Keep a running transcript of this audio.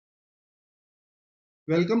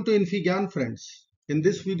Welcome to InfiGyan friends. In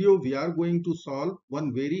this video, we are going to solve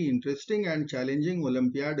one very interesting and challenging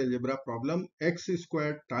Olympiad algebra problem x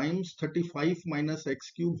squared times 35 minus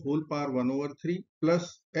x cube whole power 1 over 3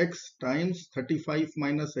 plus x times 35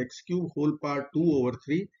 minus x cube whole power 2 over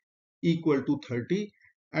 3 equal to 30,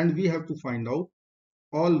 and we have to find out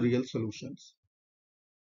all real solutions.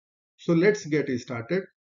 So let's get started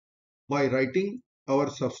by writing our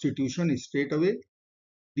substitution straight away.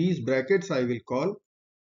 These brackets I will call.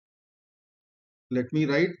 Let me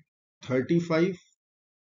write 35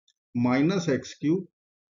 minus x cube.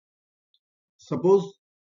 Suppose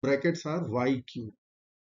brackets are y cube.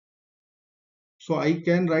 So I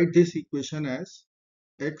can write this equation as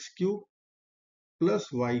x cube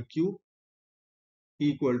plus y cube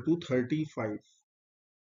equal to 35.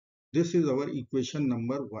 This is our equation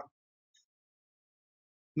number 1.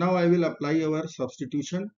 Now I will apply our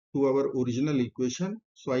substitution to our original equation.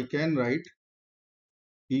 So I can write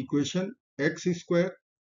equation x square,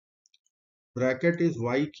 bracket is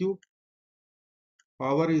y cube,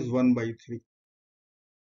 power is 1 by 3,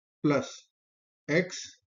 plus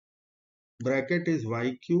x, bracket is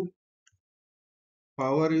y cube,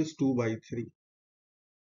 power is 2 by 3.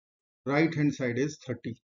 Right hand side is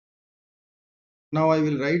 30. Now I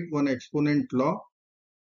will write one exponent law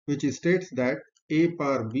which states that a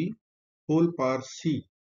power b whole power c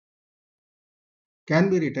can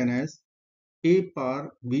be written as a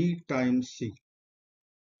power b times c.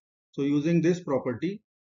 So using this property,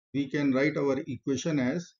 we can write our equation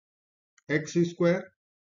as x square,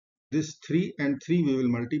 this 3 and 3 we will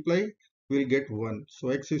multiply, we will get 1. So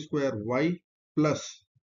x square y plus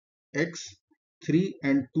x, 3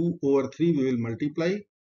 and 2 over 3 we will multiply,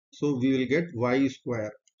 so we will get y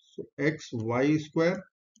square. So x y square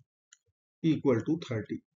equal to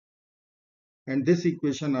 30. And this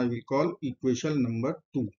equation I will call equation number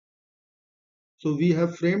 2. So we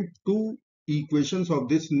have framed two equations of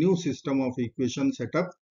this new system of equation setup.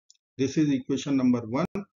 This is equation number 1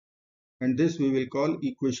 and this we will call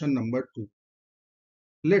equation number 2.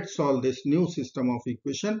 Let's solve this new system of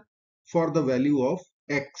equation for the value of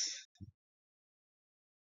x.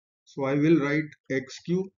 So I will write x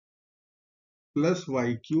cube plus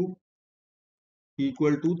y cube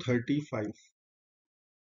equal to 35.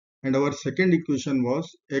 And our second equation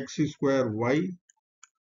was x square y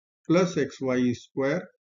plus xy square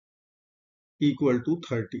equal to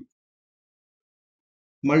 30.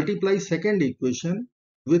 Multiply second equation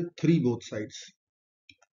with 3 both sides.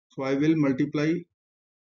 So I will multiply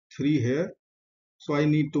 3 here. So I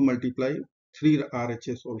need to multiply 3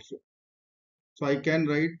 RHS also. So I can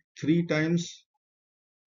write 3 times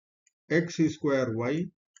x square y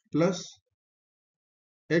plus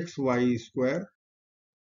xy square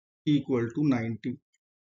equal to 90.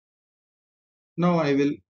 Now I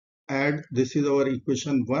will add, this is our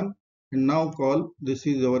equation 1, and now call this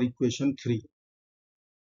is our equation 3.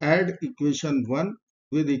 Add equation 1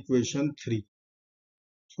 with equation 3.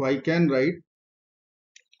 So I can write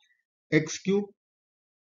x cube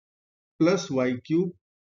plus y cube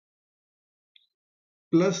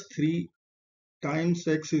plus 3 times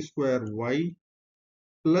x square y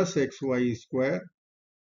plus xy square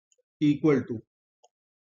equal to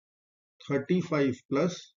 35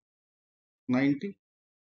 plus 90.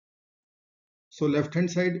 So left hand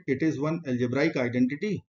side it is one algebraic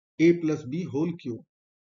identity a plus b whole cube.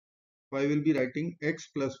 So I will be writing x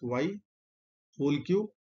plus y whole cube,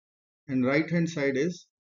 and right hand side is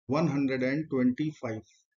 125,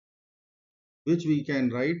 which we can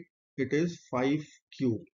write it is 5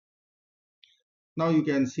 cube. Now you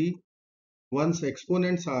can see once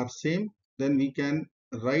exponents are same, then we can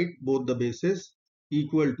write both the bases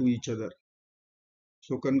equal to each other.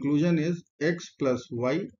 So conclusion is x plus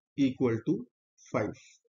y equal to 5.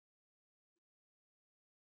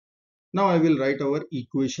 Now I will write our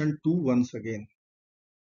equation 2 once again.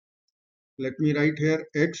 Let me write here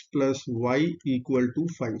x plus y equal to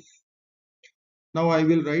 5. Now I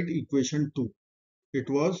will write equation 2. It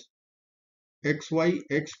was xy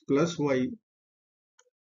x plus y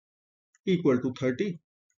equal to 30.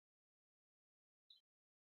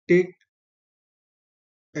 Take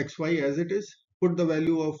xy as it is, put the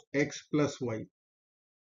value of x plus y.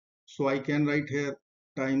 So I can write here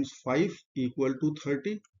times 5 equal to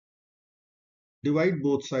 30. Divide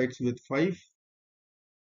both sides with 5.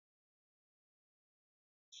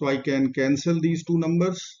 So I can cancel these two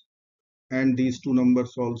numbers and these two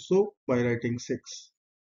numbers also by writing 6.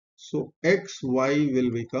 So xy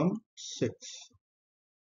will become 6.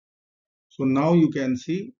 So now you can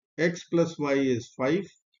see x plus y is 5,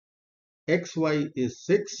 xy is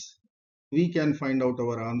 6. We can find out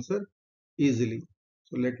our answer easily.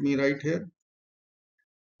 So let me write here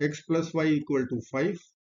x plus y equal to 5,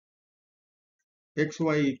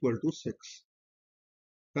 xy equal to 6.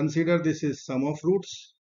 Consider this is sum of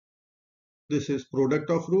roots, this is product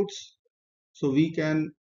of roots. So we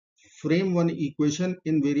can frame one equation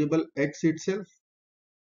in variable x itself.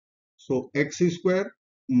 So x square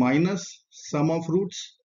minus sum of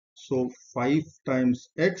roots. So 5 times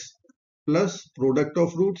x plus product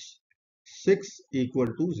of roots 6 equal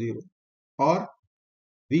to 0. Or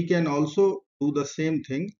we can also do the same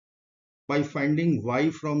thing by finding y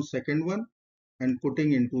from second one and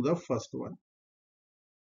putting into the first one.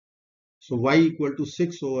 So y equal to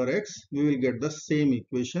 6 over x, we will get the same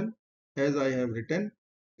equation as I have written,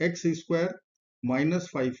 x square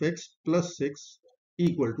minus 5x plus 6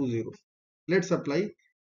 equal to 0. Let's apply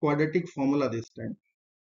quadratic formula this time.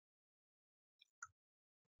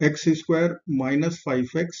 X square minus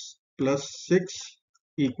 5x plus 6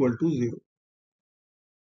 equal to 0.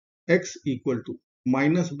 X equal to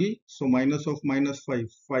minus b, so minus of minus 5,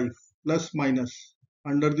 5 plus minus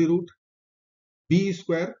under the root, b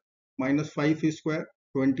square minus 5 square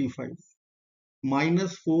 25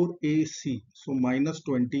 minus 4ac, so minus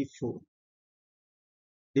 24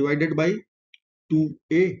 divided by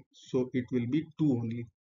 2a, so it will be 2 only.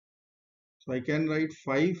 So I can write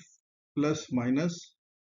 5 plus minus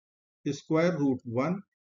square root 1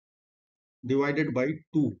 divided by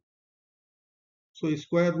 2. So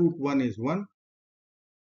square root 1 is 1,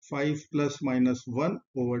 5 plus minus 1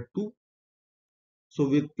 over 2. So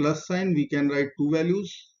with plus sign we can write two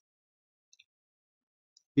values.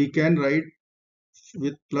 We can write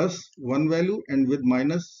with plus one value and with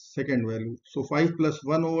minus second value. So 5 plus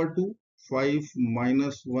 1 over 2, 5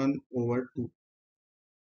 minus 1 over 2.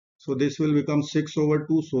 So this will become 6 over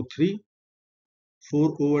 2, so 3,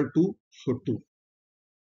 4 over 2, so 2.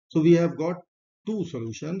 So we have got two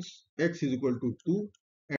solutions, x is equal to 2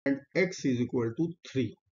 and x is equal to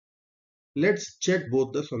 3. Let's check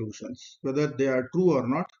both the solutions, whether they are true or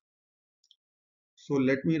not. So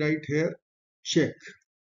let me write here, check.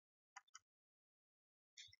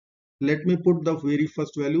 Let me put the very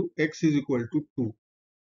first value, x is equal to 2.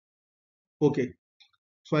 Okay.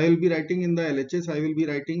 So I will be writing in the LHS, I will be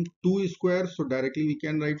writing 2 square. So directly we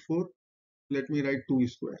can write 4. Let me write 2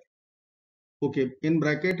 square. Okay. In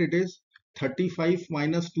bracket it is 35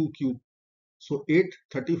 minus 2 cube. So 8,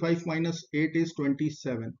 35 minus 8 is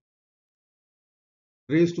 27.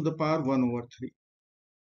 Raised to the power 1 over 3.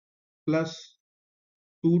 Plus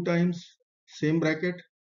 2 times same bracket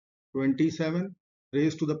 27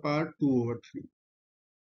 raised to the power 2 over 3.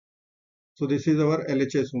 So this is our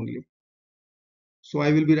LHS only. So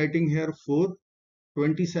I will be writing here 4,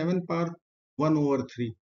 27 power 1 over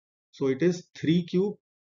 3. So it is 3 cube.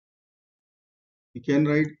 We can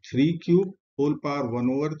write 3 cube whole power 1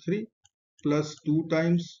 over 3 plus 2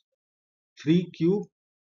 times 3 cube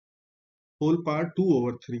whole power 2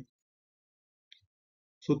 over 3.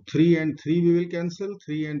 So 3 and 3 we will cancel,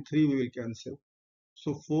 3 and 3 we will cancel.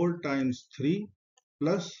 So 4 times 3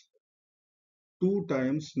 plus 2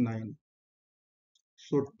 times 9.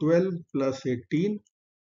 So 12 plus 18,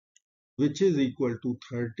 which is equal to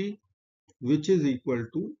 30, which is equal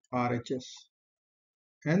to RHS.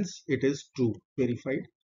 Hence it is true, verified.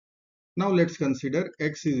 Now let's consider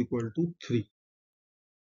x is equal to 3.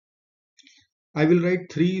 I will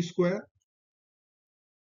write 3 square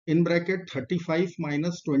in bracket 35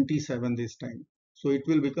 minus 27 this time. So it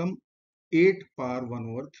will become 8 power 1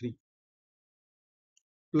 over 3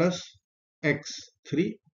 plus x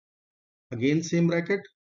 3, again same bracket,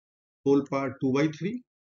 whole power 2 by 3.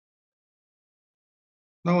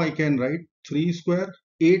 Now I can write 3 square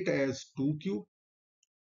 8 as 2 cube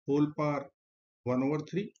whole power 1 over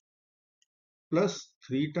 3 plus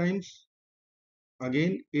 3 times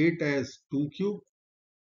again 8 as 2 cube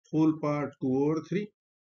whole power 2 over 3.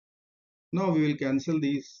 Now we will cancel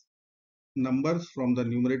these numbers from the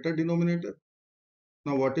numerator denominator.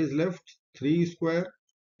 Now what is left? 3 square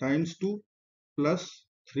times 2 plus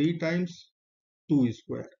 3 times 2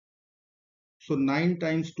 square. So 9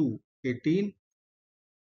 times 2, 18.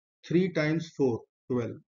 3 times 4,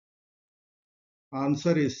 12.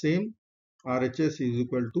 Answer is same. RHS is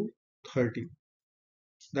equal to 30.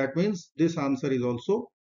 That means this answer is also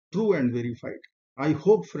true and verified. I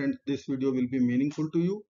hope friends this video will be meaningful to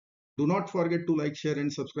you. Do not forget to like, share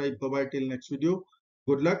and subscribe. Bye bye till next video.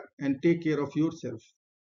 Good luck and take care of yourself.